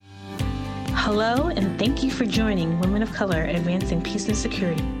Hello, and thank you for joining Women of Color Advancing Peace and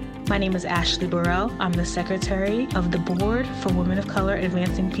Security. My name is Ashley Burrell. I'm the Secretary of the Board for Women of Color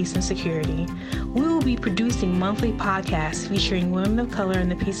Advancing Peace and Security. We will be producing monthly podcasts featuring women of color in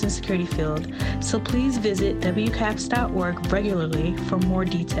the peace and security field, so please visit wcaps.org regularly for more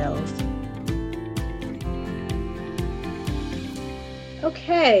details.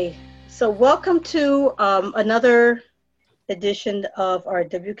 Okay, so welcome to another edition of our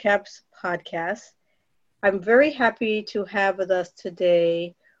WCAPS podcast. I'm very happy to have with us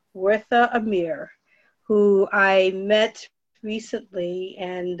today Wertha Amir, who I met recently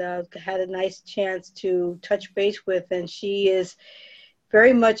and had a nice chance to touch base with, and she is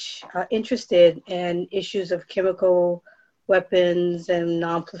very much interested in issues of chemical weapons and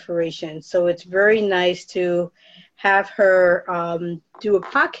non-proliferation. So it's very nice to have her do a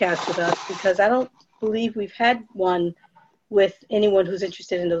podcast with us, because I don't believe we've had one with anyone who's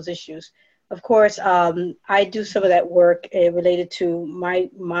interested in those issues. Of course, I do some of that work related to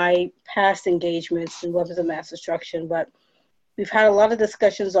my past engagements in weapons of mass destruction, but we've had a lot of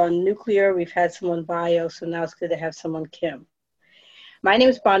discussions on nuclear. We've had someone bio, so now it's good to have someone chem. My name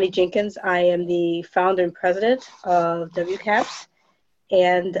is Bonnie Jenkins. I am the founder and president of WCAPS,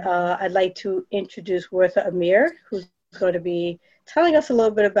 and I'd like to introduce Wertha Amir, who's going to be telling us a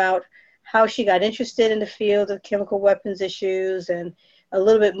little bit about how she got interested in the field of chemical weapons issues and a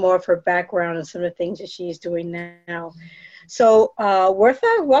little bit more of her background and some of the things that she's doing now. So Wertha,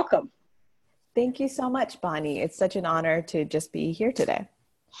 welcome. Thank you so much, Bonnie. It's such an honor to just be here today.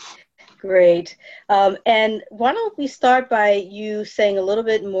 Great. And why don't we start by you saying a little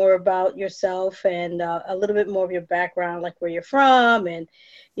bit more about yourself and a little bit more of your background, like where you're from and,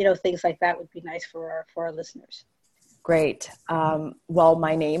 things like that would be nice for our listeners. Great. Well,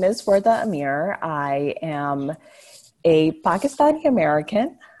 my name is Wertha Amir. I am a Pakistani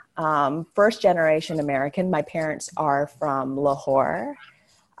American, first generation American. My parents are from Lahore.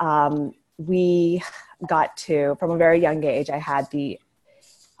 We got to, from a very young age, I had the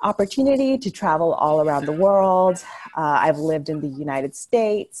opportunity to travel all around the world. I've lived in the United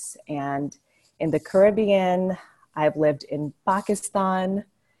States and in the Caribbean. I've lived in Pakistan.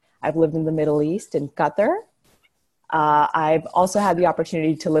 I've lived in the Middle East, in Qatar. I've also had the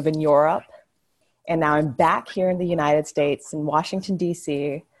opportunity to live in Europe, and now I'm back here in the United States in Washington,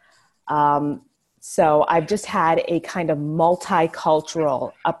 D.C. So I've just had a kind of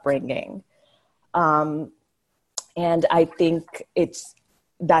multicultural upbringing. And I think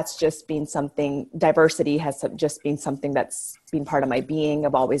that's just been something, diversity has just been something that's been part of my being,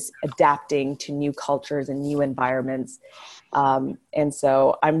 of always adapting to new cultures and new environments. And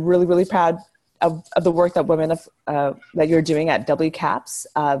so I'm really, really proud of the work that that you're doing at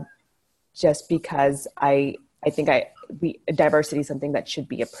WCAPS, just because I think diversity is something that should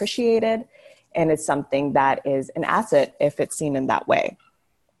be appreciated, and it's something that is an asset if it's seen in that way.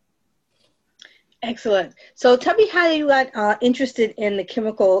 Excellent. So tell me how you got interested in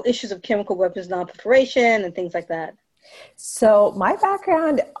the issues of chemical weapons non-proliferation and things like that. So my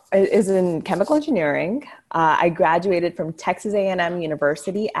background is in chemical engineering. I graduated from Texas A&M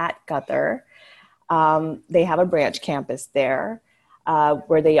University at Qatar. They have a branch campus there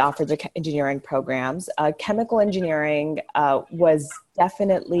where they offer the engineering programs. Chemical engineering was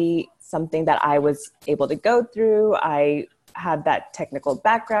definitely something that I was able to go through. I had that technical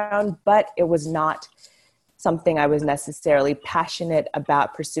background, but it was not something I was necessarily passionate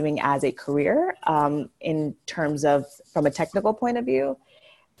about pursuing as a career in terms of from a technical point of view.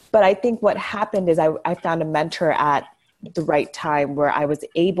 But I think what happened is I found a mentor at the right time where I was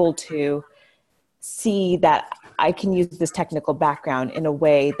able to see that I can use this technical background in a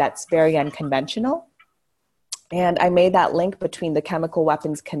way that's very unconventional. And I made that link between the Chemical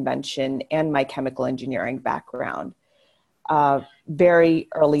Weapons Convention and my chemical engineering background very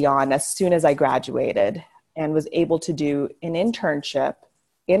early on, as soon as I graduated, and was able to do an internship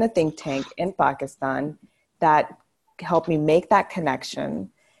in a think tank in Pakistan that helped me make that connection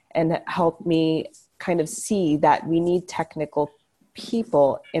and helped me kind of see that we need technical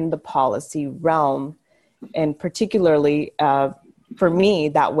people in the policy realm. And particularly for me,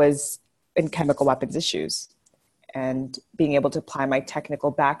 that was in chemical weapons issues, and being able to apply my technical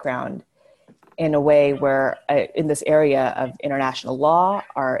background in a way where in this area of international law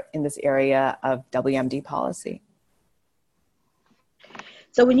or in this area of WMD policy.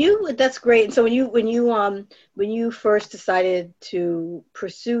 So that's great. So when you first decided to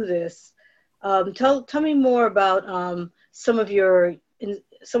pursue this, tell me more about some of the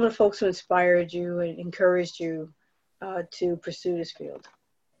folks who inspired you and encouraged you to pursue this field.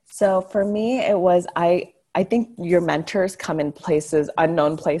 So for me, it was, I I think your mentors come in places,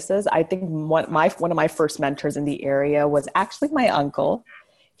 unknown places. I think one of my first mentors in the area was actually my uncle.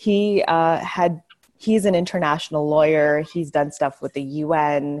 He's an international lawyer. He's done stuff with the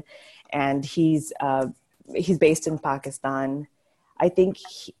UN, and he's based in Pakistan. I think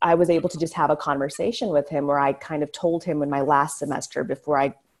I was able to just have a conversation with him where I kind of told him in my last semester before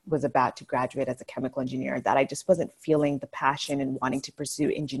I was about to graduate as a chemical engineer that I just wasn't feeling the passion and wanting to pursue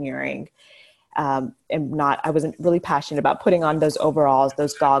engineering. I wasn't really passionate about putting on those overalls,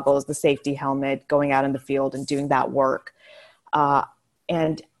 those goggles, the safety helmet, going out in the field and doing that work.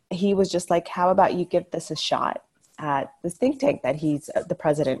 And he was just like, how about you give this a shot at this think tank that he's the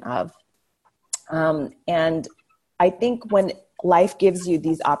president of? And I think when life gives you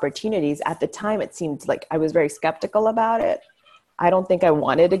these opportunities, at the time, it seemed like I was very skeptical about it. I don't think I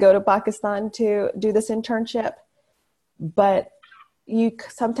wanted to go to Pakistan to do this internship, but you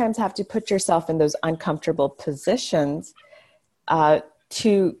sometimes have to put yourself in those uncomfortable positions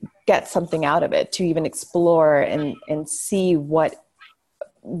to get something out of it, to even explore and see what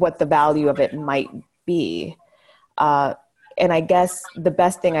the value of it might be. And I guess the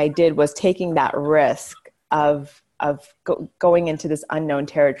best thing I did was taking that risk of going into this unknown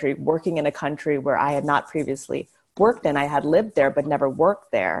territory, working in a country where I had not previously worked in. I had lived there, but never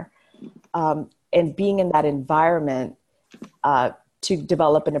worked there. And being in that environment to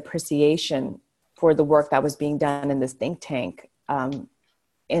develop an appreciation for the work that was being done in this think tank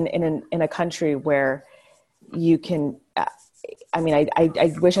in a country where you can,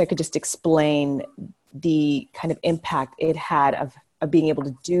 I wish I could just explain the kind of impact it had of being able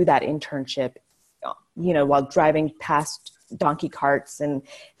to do that internship, while driving past donkey carts and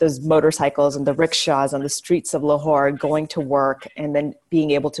those motorcycles and the rickshaws on the streets of Lahore, going to work, and then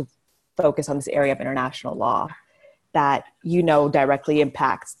being able to focus on this area of international law that directly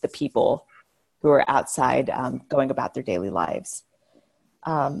impacts the people who are outside going about their daily lives.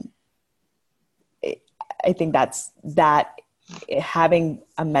 I think that having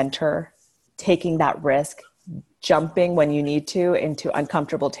a mentor, taking that risk, jumping when you need to into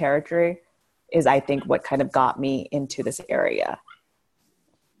uncomfortable territory is, I think, what kind of got me into this area.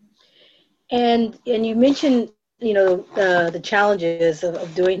 And you mentioned, the challenges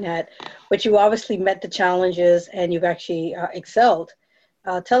of doing that, but you obviously met the challenges and you've actually excelled.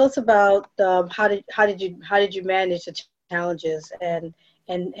 Tell us about how did you manage the challenges and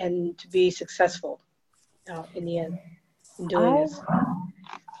to be successful in the end in doing this?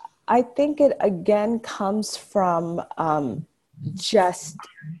 I think it again comes from just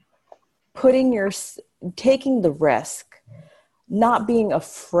taking the risk, not being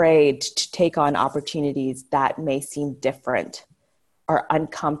afraid to take on opportunities that may seem different or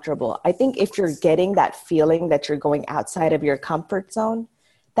uncomfortable. I think if you're getting that feeling that you're going outside of your comfort zone,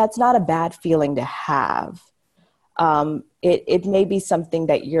 that's not a bad feeling to have. It may be something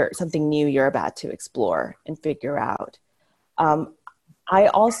something new you're about to explore and figure out. I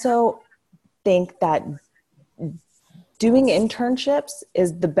also think that doing internships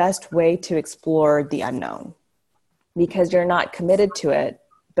is the best way to explore the unknown, because you're not committed to it,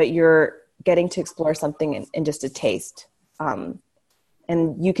 but you're getting to explore something in just a taste. And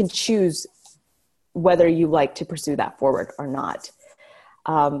you can choose whether you like to pursue that forward or not.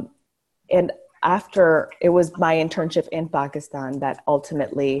 And after it was my internship in Pakistan that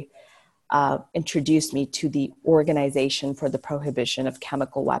ultimately introduced me to the Organization for the Prohibition of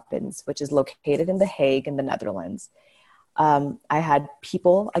Chemical Weapons, which is located in The Hague in the Netherlands. I had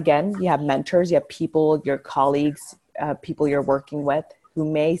people, again, you have mentors, you have people, your colleagues, people you're working with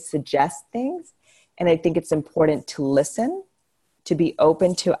who may suggest things. And I think it's important to listen, to be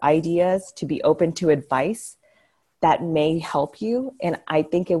open to ideas, to be open to advice that may help you. And I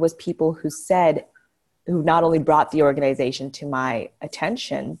think it was people who not only brought the organization to my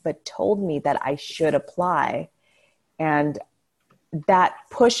attention, but told me that I should apply. And that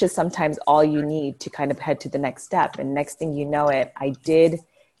push is sometimes all you need to kind of head to the next step. And next thing you know it, I did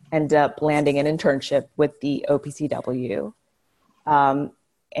end up landing an internship with the OPCW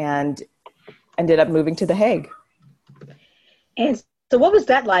and ended up moving to The Hague. And so what was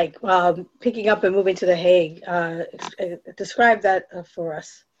that like, picking up and moving to The Hague? Describe that for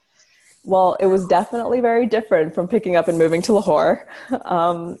us. Well, it was definitely very different from picking up and moving to Lahore.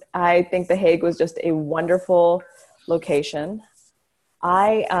 I think The Hague was just a wonderful location.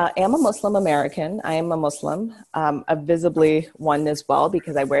 I am a Muslim American. I am a Muslim, a visibly one as well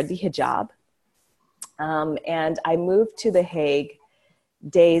because I wear the hijab. And I moved to The Hague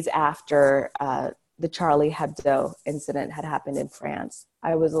days after the Charlie Hebdo incident had happened in France.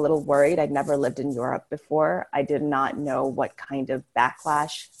 I was a little worried. I'd never lived in Europe before. I did not know what kind of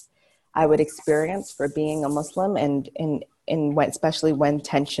backlash I would experience for being a Muslim, and especially when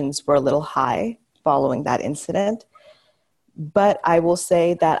tensions were a little high following that incident. But I will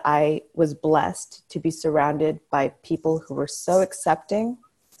say that I was blessed to be surrounded by people who were so accepting.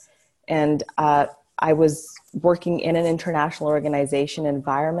 And I was working in an international organization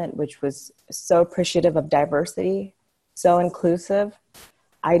environment, which was so appreciative of diversity, so inclusive.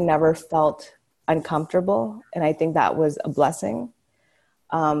 I never felt uncomfortable. And I think that was a blessing,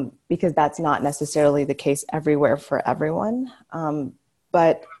 because that's not necessarily the case everywhere for everyone.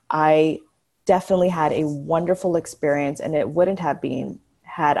 But I definitely had a wonderful experience, and it wouldn't have been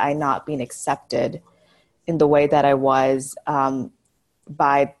had I not been accepted in the way that I was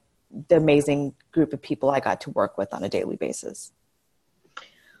by the amazing group of people I got to work with on a daily basis.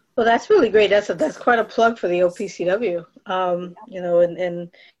 Well, that's really great. That's quite a plug for the OPCW,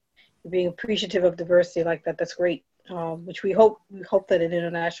 and being appreciative of diversity like that. That's great. Which we hope that an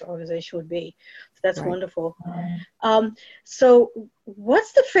international organization would be. So that's right. Wonderful. So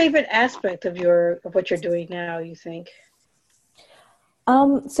what's the favorite aspect of what you're doing now, you think?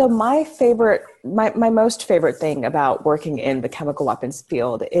 So my most favorite thing about working in the chemical weapons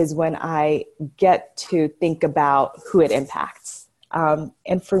field is when I get to think about who it impacts.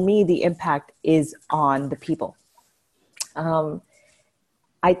 And for me, the impact is on the people.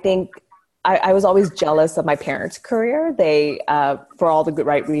 I think I was always jealous of my parents' career. They, for all the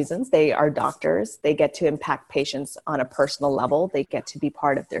right reasons, they are doctors. They get to impact patients on a personal level. They get to be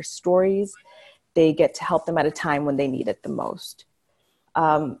part of their stories. They get to help them at a time when they need it the most.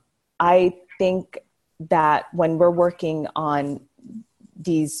 I think that when we're working on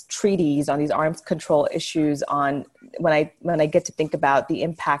these treaties, on these arms control issues, when I get to think about the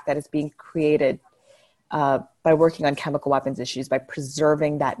impact that is being created by working on chemical weapons issues, by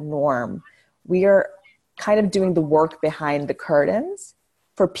preserving that norm, we are kind of doing the work behind the curtains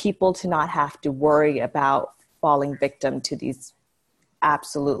for people to not have to worry about falling victim to these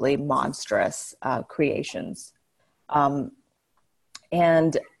absolutely monstrous creations.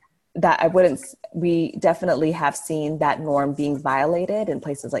 And that we definitely have seen that norm being violated in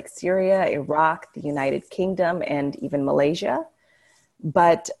places like Syria, Iraq, the United Kingdom, and even Malaysia.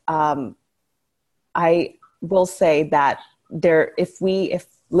 But I will say that if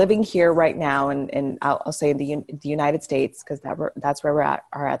living here right now, and I'll say in the United States, because that's where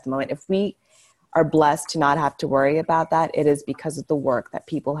are at the moment, if we are blessed to not have to worry about that, it is because of the work that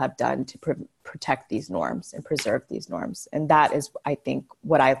people have done to protect these norms and preserve these norms. And that is, I think,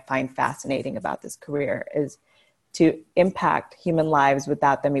 what I find fascinating about this career, is to impact human lives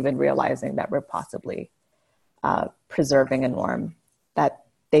without them even realizing that we're possibly preserving a norm that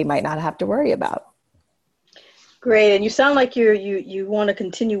they might not have to worry about. Great, and you sound like you want to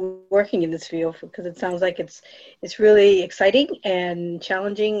continue working in this field, because it sounds like it's really exciting and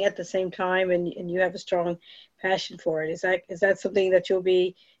challenging at the same time, and you have a strong passion for it. Is that something that you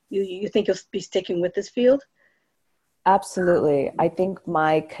think you'll be sticking with this field? Absolutely. I think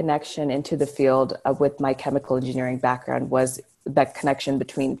my connection into the field with my chemical engineering background was that connection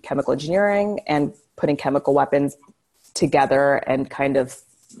between chemical engineering and putting chemical weapons together and kind of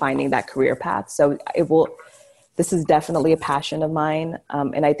finding that career path. So this is definitely a passion of mine.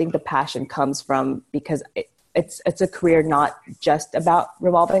 And I think the passion comes from, because it's a career not just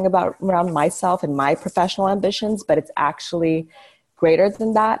revolving around myself and my professional ambitions, but it's actually greater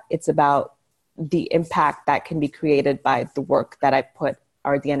than that. It's about the impact that can be created by the work that I put,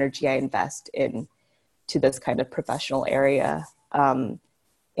 or the energy I invest to this kind of professional area. And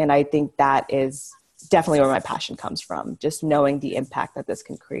I think that is definitely where my passion comes from, just knowing the impact that this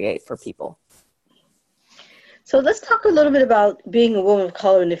can create for people. So let's talk a little bit about being a woman of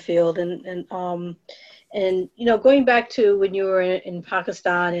color in the field, and going back to when you were in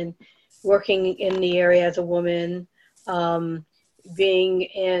Pakistan and working in the area as a woman, being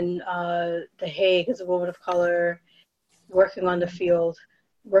in The Hague as a woman of color, working in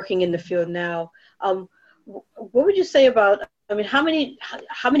the field now. What would you say about? I mean, how many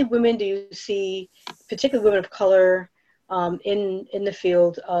women do you see, particularly women of color, in the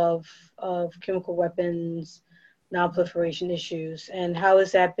field of chemical weapons, non-proliferation issues, and how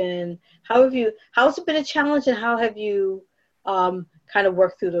has it been a challenge, and how have you kind of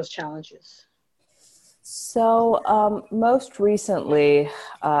worked through those challenges? So most recently,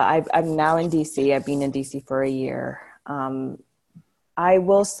 I'm now in DC. I've been in DC for a year. I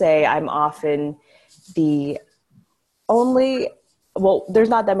will say I'm often there's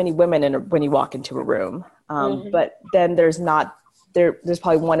not that many women when you walk into a room, but then there's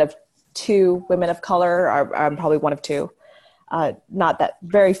probably one of two women of color, or I'm probably one of two, not that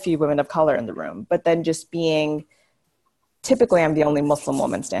very few women of color in the room, but then just being typically I'm the only Muslim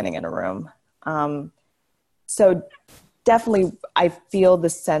woman standing in a room. So definitely I feel the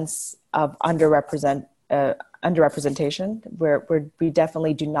sense of underrepresentation where we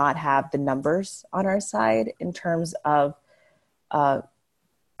definitely do not have the numbers on our side in terms of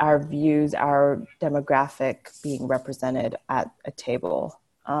our views, our demographic being represented at a table.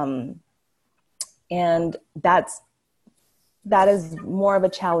 And that is more of a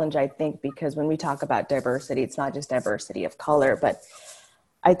challenge, I think, because when we talk about diversity, it's not just diversity of color, but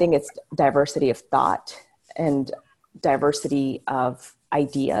I think it's diversity of thought and diversity of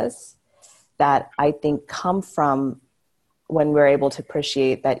ideas that I think come from when we're able to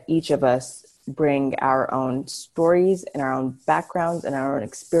appreciate that each of us bring our own stories and our own backgrounds and our own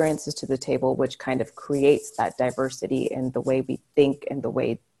experiences to the table, which kind of creates that diversity in the way we think and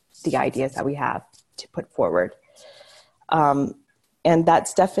the ideas that we have to put forward. And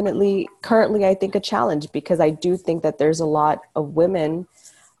that's definitely currently, I think, a challenge, because I do think that there's a lot of women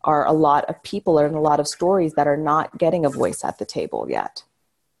or a lot of people and a lot of stories that are not getting a voice at the table yet.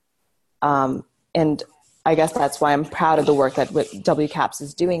 And I guess that's why I'm proud of the work that WCAPS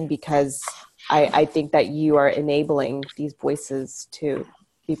is doing, because I think that you are enabling these voices to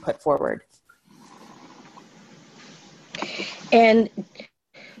be put forward. And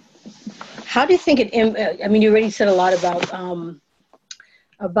how do you think I mean, you already said a lot about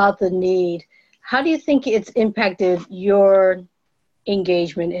the need. How do you think it's impacted your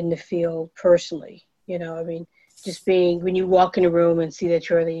engagement in the field personally? You know, I mean, just when you walk in a room and see that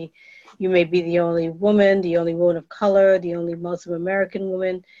you may be the only woman of color, the only Muslim American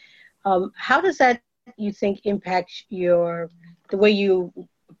woman. How does that, you think, impact the way you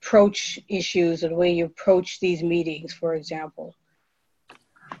approach issues or the way you approach these meetings, for example?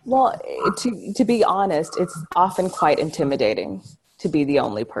 Well, to be honest, it's often quite intimidating to be the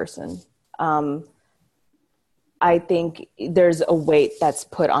only person. I think there's a weight that's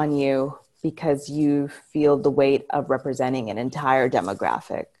put on you because you feel the weight of representing an entire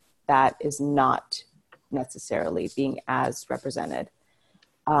demographic that is not necessarily being as represented.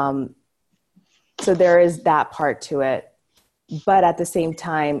 So there is that part to it, but at the same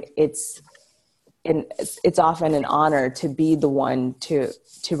time, it's often an honor to be the one to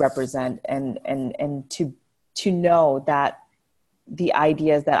represent and to know that the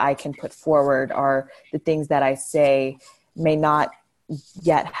ideas that I can put forward or the things that I say may not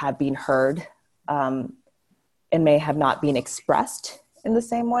yet have been heard, and may have not been expressed in the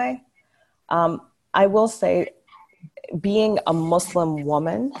same way. I will say, being a Muslim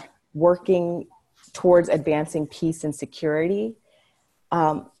woman working towards advancing peace and security,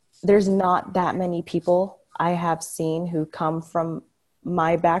 there's not that many people I have seen who come from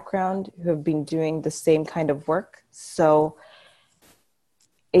my background who have been doing the same kind of work. So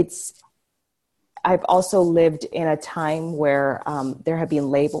I've also lived in a time where there have been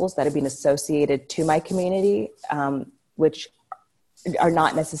labels that have been associated to my community, which are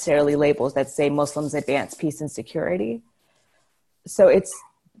not necessarily labels that say Muslims advance peace and security. So it's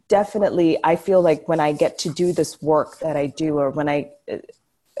definitely, I feel like when I get to do this work that I do, or when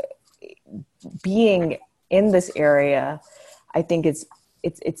being in this area, I think it's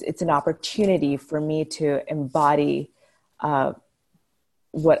an opportunity for me to embody the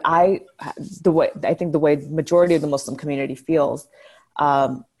way majority of the Muslim community feels,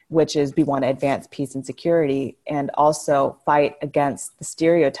 which is we want to advance peace and security, and also fight against the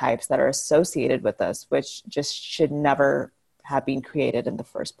stereotypes that are associated with us, which just should never have been created in the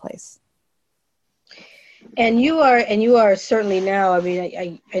first place. And you are certainly now, I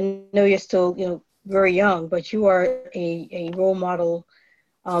mean, I know you're still, very young, but you are a role model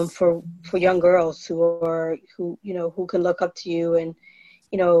for young girls who can look up to you, and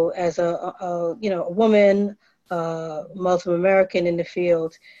as a woman, Muslim American in the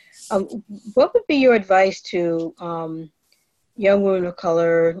field. What would be your advice to young women of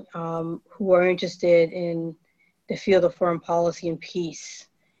color who are interested in the field of foreign policy and peace,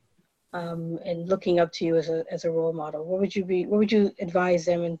 and looking up to you as a role model? What would you advise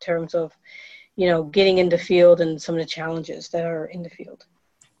them in terms of, getting in the field and some of the challenges that are in the field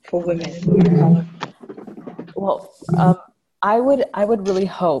for women and women of color? Well, I would really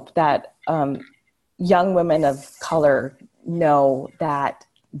hope that young women of color know that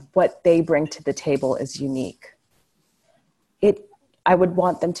what they bring to the table is unique. I would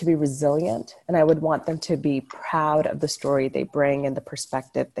want them to be resilient, and I would want them to be proud of the story they bring and the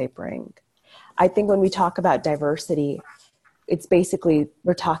perspective they bring. I think when we talk about diversity, it's basically,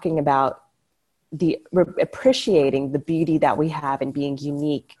 we're talking about we're appreciating the beauty that we have in being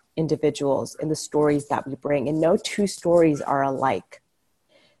unique individuals in the stories that we bring. And no two stories are alike.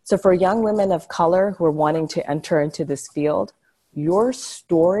 So for young women of color who are wanting to enter into this field, your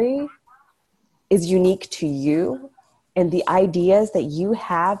story is unique to you, and the ideas that you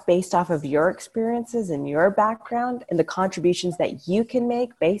have based off of your experiences and your background and the contributions that you can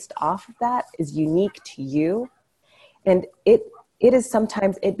make based off of that is unique to you. And it is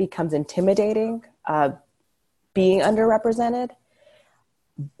sometimes it becomes intimidating being underrepresented,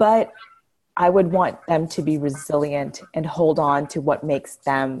 but I would want them to be resilient and hold on to what makes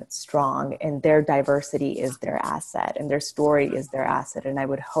them strong, and their diversity is their asset and their story is their asset. And I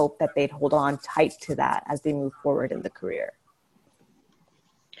would hope that they'd hold on tight to that as they move forward in the career.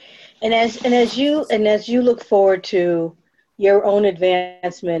 And as you look forward to your own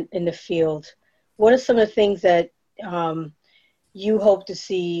advancement in the field, what are some of the things that you hope to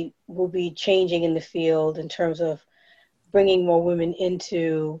see will be changing in the field in terms of bringing more women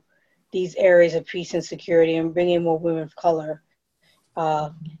into these areas of peace and security and bringing more women of color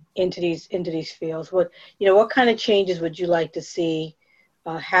into these fields? What kind of changes would you like to see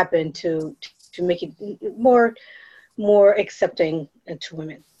happen to make it more accepting to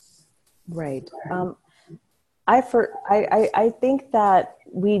women? Right. I think that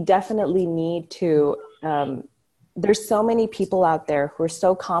we definitely need to. There's so many people out there who are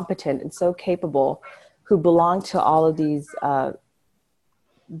so competent and so capable, who belong to all of these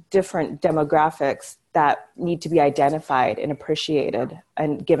different demographics that need to be identified and appreciated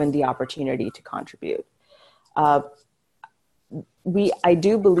and given the opportunity to contribute. I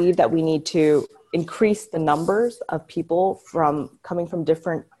do believe that we need to increase the numbers of people coming from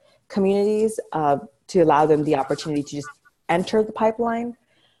different communities to allow them the opportunity to just enter the pipeline.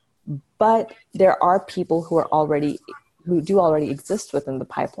 But there are people who do already exist within the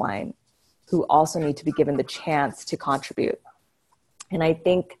pipeline who also need to be given the chance to contribute. And I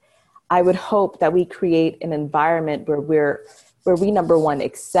think I would hope that we create an environment where we, number one,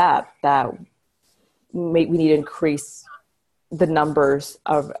 accept that we need to increase the numbers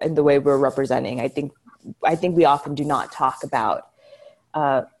in the way we're representing. I think we often do not talk about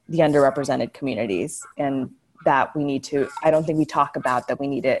the underrepresented communities, and that I don't think we talk about that we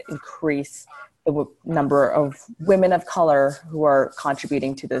need to increase the number of women of color who are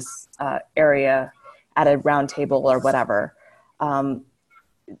contributing to this area at a round table or whatever. I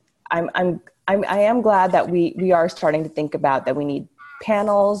am glad that we are starting to think about that we need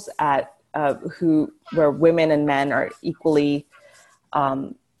panels where women and men are equally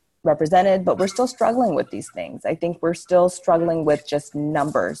represented, but we're still struggling with these things. I think we're still struggling with just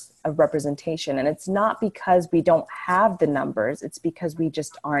numbers of representation. And it's not because we don't have the numbers, it's because we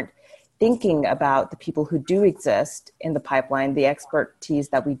just aren't thinking about the people who do exist in the pipeline, the expertise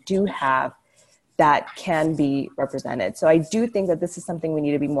that we do have that can be represented. So I do think that this is something we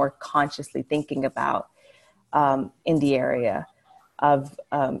need to be more consciously thinking about in the area of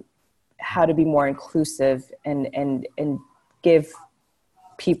how to be more inclusive and give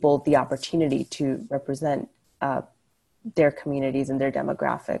people the opportunity to represent their communities and their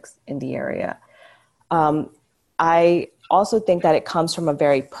demographics in the area. I also think that it comes from a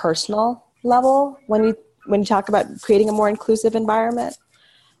very personal level when you talk about creating a more inclusive environment.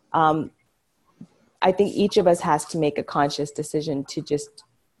 I think each of us has to make a conscious decision to just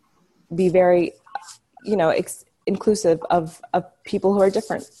be very, inclusive of people who are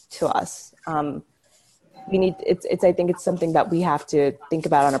different to us. I think it's something that we have to think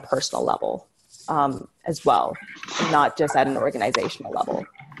about on a personal level as well, not just at an organizational level.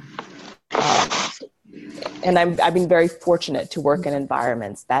 And I've been very fortunate to work in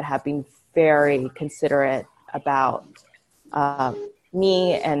environments that have been very considerate about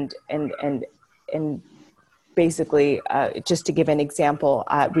me and basically, just to give an example,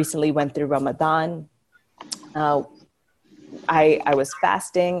 I recently went through Ramadan. I was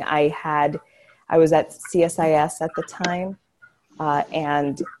fasting. I was at CSIS at the time,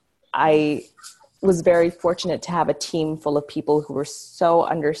 and I was very fortunate to have a team full of people who were so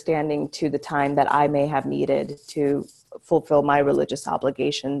understanding to the time that I may have needed to fulfill my religious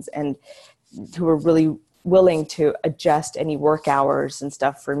obligations, and who were really willing to adjust any work hours and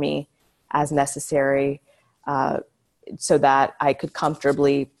stuff for me as necessary, so that I could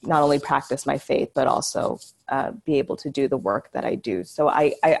comfortably not only practice my faith, but also be able to do the work that I do. So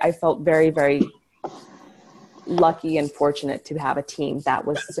I felt very, very lucky and fortunate to have a team that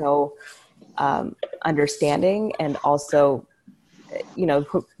was so understanding, and also,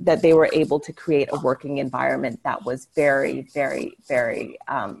 that they were able to create a working environment that was very, very, very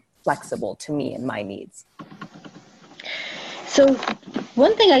flexible to me and my needs. So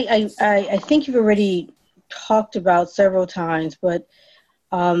one thing I think you've already talked about several times, but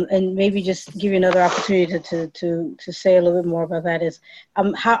and maybe just give you another opportunity to say a little bit more about that is,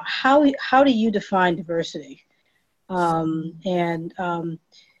 how do you define diversity? And how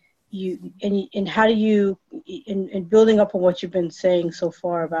do you, in building up on what you've been saying so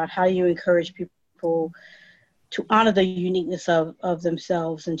far about how you encourage people to honor the uniqueness of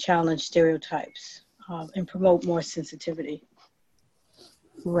themselves and challenge stereotypes, and promote more sensitivity?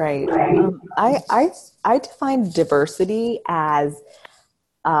 Right. I define diversity as,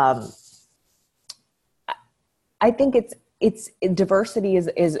 I think diversity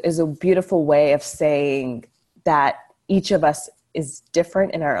is a beautiful way of saying that each of us is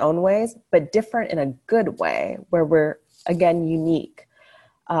different in our own ways, but different in a good way, where we're, again, unique.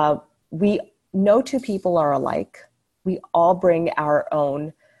 No two people are alike. We all bring our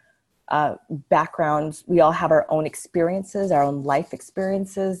own backgrounds. We all have our own experiences, our own life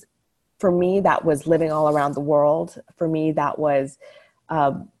experiences. For me, that was living all around the world. For me, that was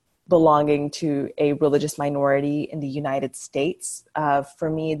belonging to a religious minority in the United States. For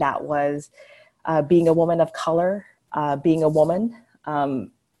me, that was being a woman of color, being a woman.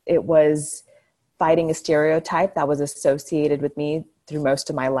 It was fighting a stereotype that was associated with me through most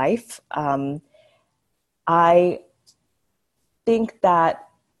of my life. I think that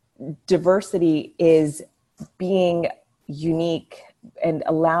diversity is being unique and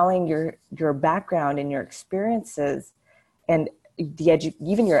allowing your background and your experiences and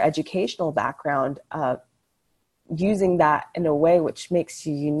even your educational background, using that in a way which makes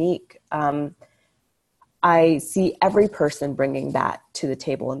you unique. I see every person bringing that to the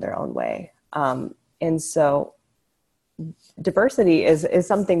table in their own way. And so diversity is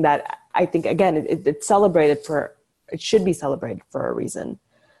something that I think, again, it's celebrated it should be celebrated for a reason.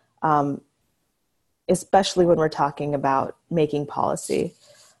 Especially when we're talking about making policy.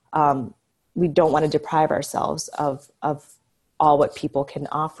 We don't want to deprive ourselves of all what people can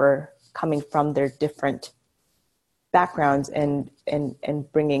offer coming from their different backgrounds and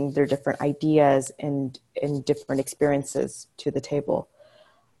bringing their different ideas and different experiences to the table.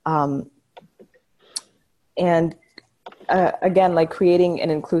 Again, like creating an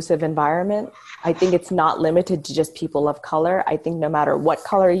inclusive environment, I think it's not limited to just people of color. I think no matter what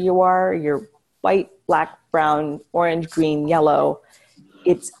color you are, you're white, black, brown, orange, green, yellow,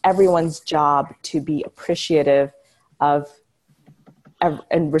 it's everyone's job to be appreciative of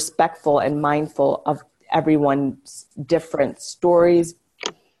and respectful and mindful of everyone's different stories,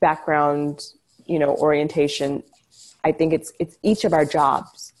 background, orientation. I think it's each of our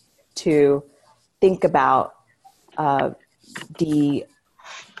jobs to think about to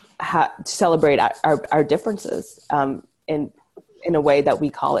celebrate our differences in a way that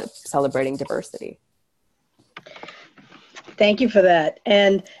we call it celebrating diversity. Thank you for that.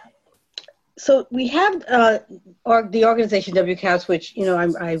 And so we have the organization WCAPS, which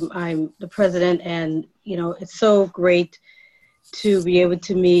I'm the president, and it's so great to be able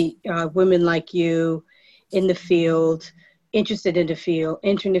to meet women like you in the field, interested in the field,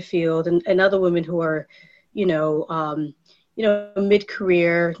 entering the field, and other women who are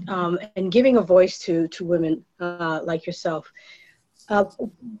mid-career, and giving a voice to women like yourself.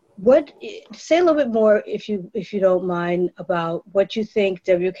 Say a little bit more, if you don't mind, about what you think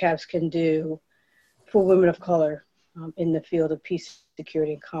WCAPS can do for women of color in the field of peace,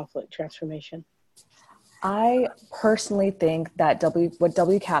 security, and conflict transformation. I personally think that what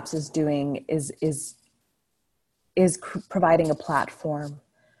WCAPS is doing is providing a platform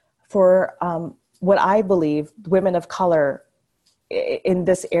for what I believe women of color in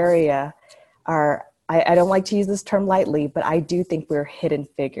this area are. I don't like to use this term lightly, but I do think we're hidden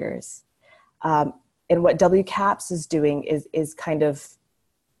figures. And what WCAPS is doing is kind of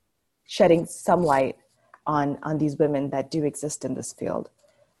shedding some light on these women that do exist in this field.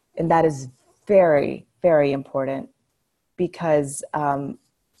 And that is very, very important, because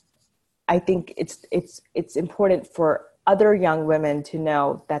I think it's important for other young women to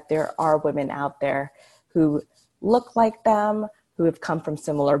know that there are women out there who look like them, who have come from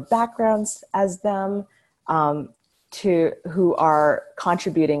similar backgrounds as them, who are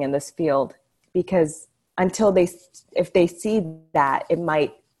contributing in this field, because if they see that, it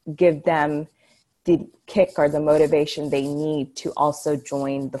might give them the kick or the motivation they need to also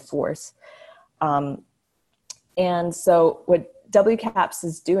join the force. And so what WCAPS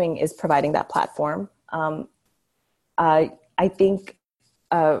is doing is providing that platform. I think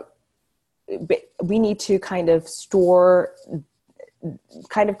we need to kind of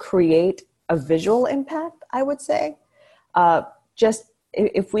create a visual impact, I would say. Just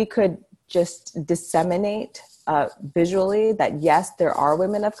if we could just disseminate visually that, yes, there are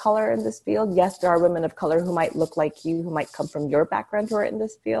women of color in this field. Yes, there are women of color who might look like you, who might come from your background, who are in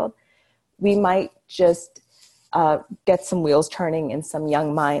this field. We might just get some wheels turning in some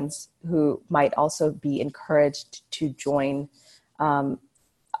young minds who might also be encouraged to join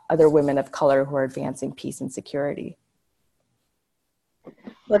other women of color who are advancing peace and security.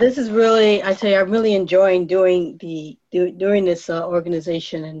 Well, this is really, I tell you, I'm really enjoying doing this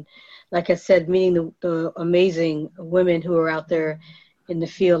organization. And like I said, meeting the amazing women who are out there in the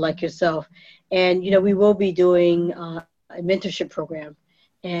field like yourself. And, we will be doing a mentorship program.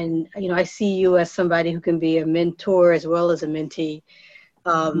 And, I see you as somebody who can be a mentor as well as a mentee.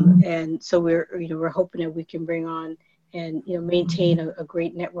 And so we're hoping that we can bring on and, maintain a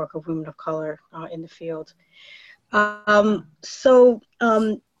great network of women of color in the field.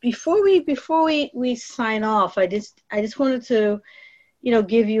 Before we sign off, I just wanted to,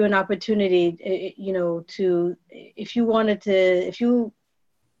 give you an opportunity, to, if you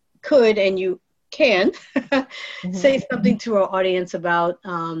could, and you can, say something to our audience about,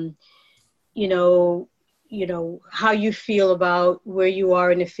 how you feel about where you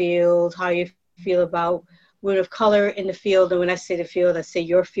are in the field, how you feel about women of color in the field. And when I say the field, I say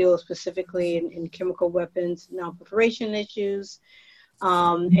your field specifically in chemical weapons, non-proliferation issues,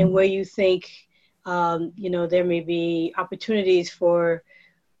 and where you think, there may be opportunities for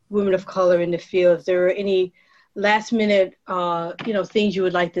women of color in the field. If there are any last minute, things you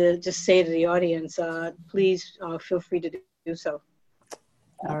would like to just say to the audience, please feel free to do so.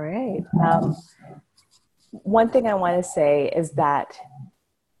 All right. One thing I want to say is that,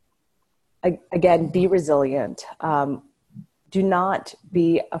 again, be resilient. Do not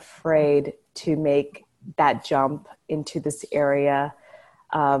be afraid to make that jump into this area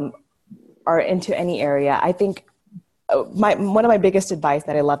or into any area. I think one of my biggest advice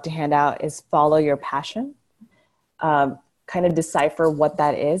that I love to hand out is follow your passion. Kind of decipher what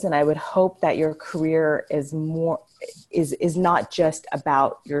that is. And I would hope that your career is not just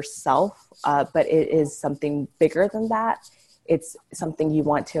about yourself, but it is something bigger than that. It's something you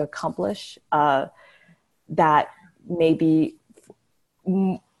want to accomplish that may be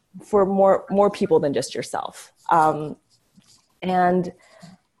for more people than just yourself. And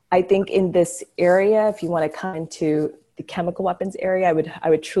I think in this area, if you want to come into the chemical weapons area, I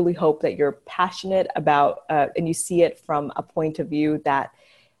would truly hope that you're passionate about, and you see it from a point of view that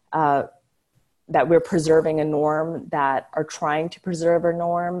we're preserving a norm, that are trying to preserve a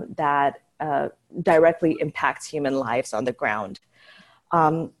norm that directly impacts human lives on the ground.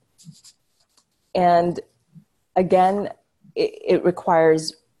 And again, it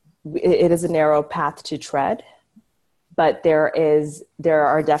is a narrow path to tread, but there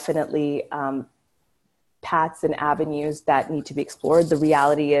are definitely paths and avenues that need to be explored. The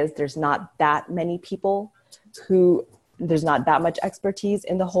reality is there's not that many people there's not that much expertise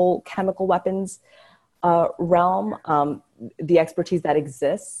in the whole chemical weapons realm. The expertise that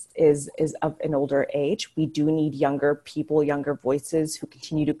exists is of an older age. We do need younger people, younger voices who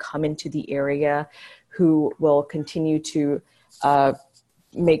continue to come into the area, who will continue to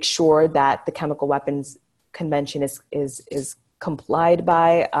make sure that the Chemical Weapons Convention is complied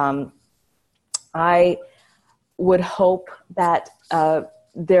by. I would hope that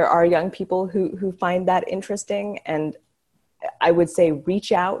there are young people who find that interesting, and I would say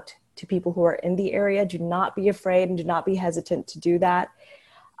reach out to people who are in the area. Do not be afraid and do not be hesitant to do that.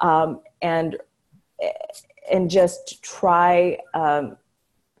 And just try,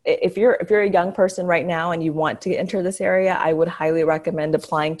 if you're a young person right now and you want to enter this area, I would highly recommend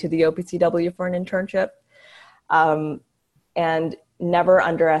applying to the OPCW for an internship. And never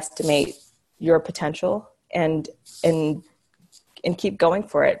underestimate your potential and keep going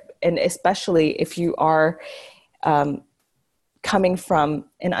for it. And especially if you are coming from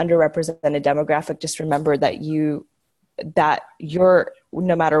an underrepresented demographic, just remember that you're,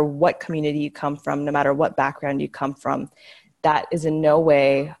 no matter what community you come from, no matter what background you come from, that is in no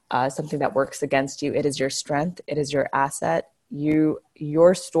way something that works against you. It is your strength. It is your asset.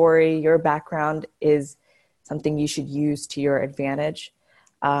 Your story, your background is something you should use to your advantage.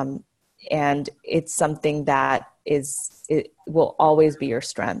 And it's something that it will always be your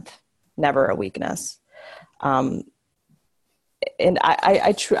strength, never a weakness. And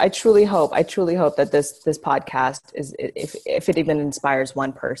I truly hope that this podcast is, if it even inspires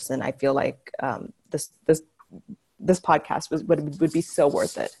one person, I feel like this podcast would be so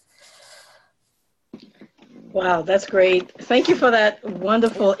worth it. Wow, that's great. Thank you for that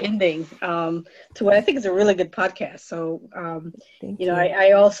wonderful ending to what I think is a really good podcast. So,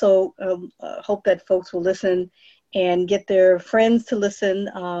 I also hope that folks will listen and get their friends to listen,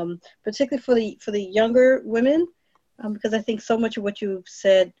 particularly for the younger women, because I think so much of what you've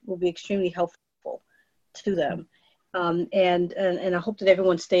said will be extremely helpful to them. And I hope that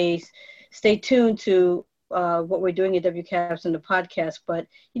everyone stay tuned to what we're doing at WCAPS and the podcast, but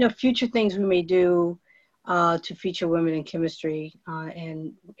future things we may do to feature women in chemistry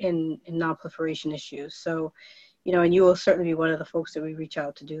and in non-proliferation issues. So, and you will certainly be one of the folks that we reach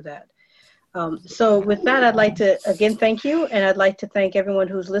out to do that. So with that, I'd like to again thank you, and I'd like to thank everyone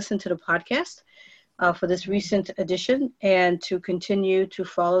who's listened to the podcast for this recent edition, and to continue to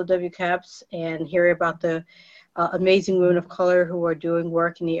follow WCAPS and hear about the amazing women of color who are doing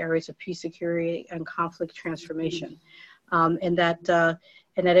work in the areas of peace, security, and conflict transformation, and that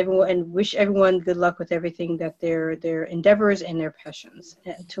everyone, and wish everyone good luck with everything that their endeavors and their passions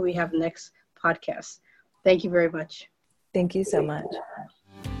until we have the next podcast. Thank you very much. Thank you so much.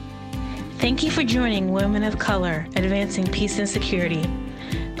 Thank you for joining Women of Color, Advancing Peace and Security.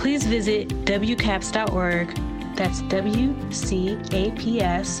 Please visit WCAPS.org. That's WCAPS.org.